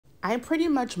I pretty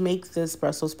much make this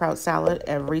Brussels sprout salad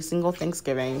every single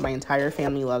Thanksgiving. My entire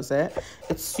family loves it.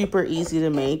 It's super easy to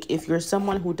make. If you're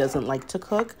someone who doesn't like to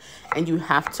cook and you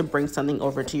have to bring something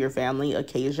over to your family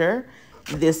occasion,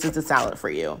 this is the salad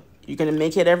for you. You're going to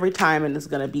make it every time and it's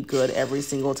going to be good every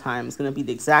single time. It's going to be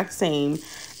the exact same.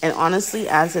 And honestly,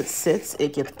 as it sits,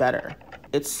 it gets better.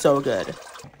 It's so good.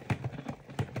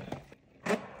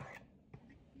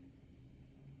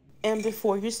 And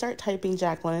before you start typing,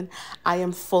 Jacqueline, I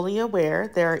am fully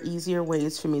aware there are easier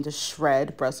ways for me to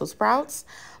shred Brussels sprouts,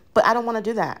 but I don't want to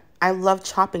do that. I love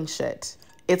chopping shit.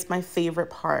 It's my favorite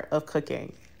part of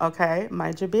cooking. Okay?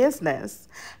 Mind your business.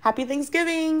 Happy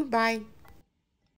Thanksgiving. Bye.